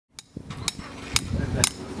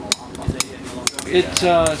It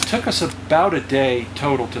took us about a day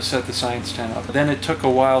total to set the science tent up. Then it took a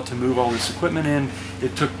while to move all this equipment in.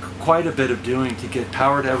 It took quite a bit of doing to get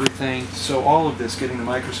power to everything. So all of this, getting the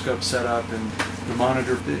microscope set up and the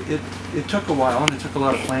monitor, it took a while, and it took a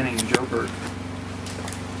lot of planning in Joburg.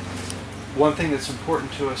 One thing that's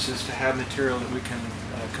important to us is to have material that we can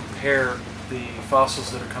compare the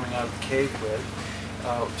fossils that are coming out of the cave with.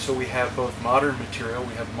 So we have both modern material,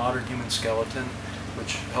 we have modern human skeleton,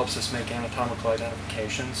 which helps us make anatomical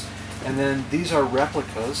identifications. And then these are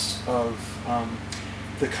replicas of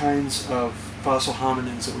the kinds of fossil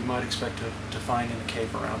hominids that we might expect to find in a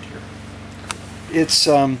cave around here. It's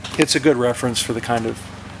a good reference for the kind of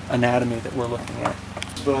anatomy that we're looking at.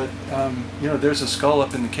 But you know, there's a skull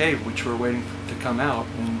up in the cave which we're waiting to come out,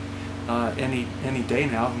 and any day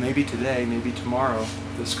now, maybe today, maybe tomorrow,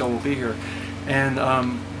 the skull will be here.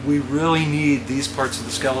 And we really need these parts of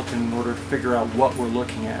the skeleton in order to figure out what we're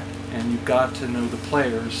looking at. And you've got to know the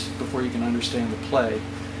players before you can understand the play.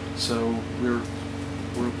 So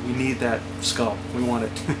we need that skull. We want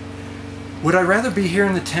it. Would I rather be here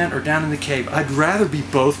in the tent or down in the cave? I'd rather be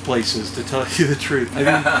both places, to tell you the truth. I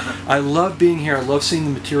mean, I love being here. I love seeing the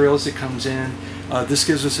material as it comes in. This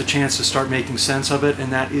gives us a chance to start making sense of it,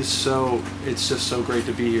 and that is it's just so great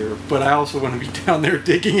to be here. But I also want to be down there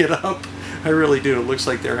digging it up. I really do. It looks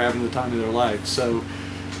like they're having the time of their life. So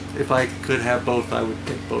if I could have both, I would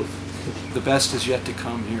pick both. The best is yet to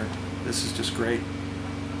come here. This is just great.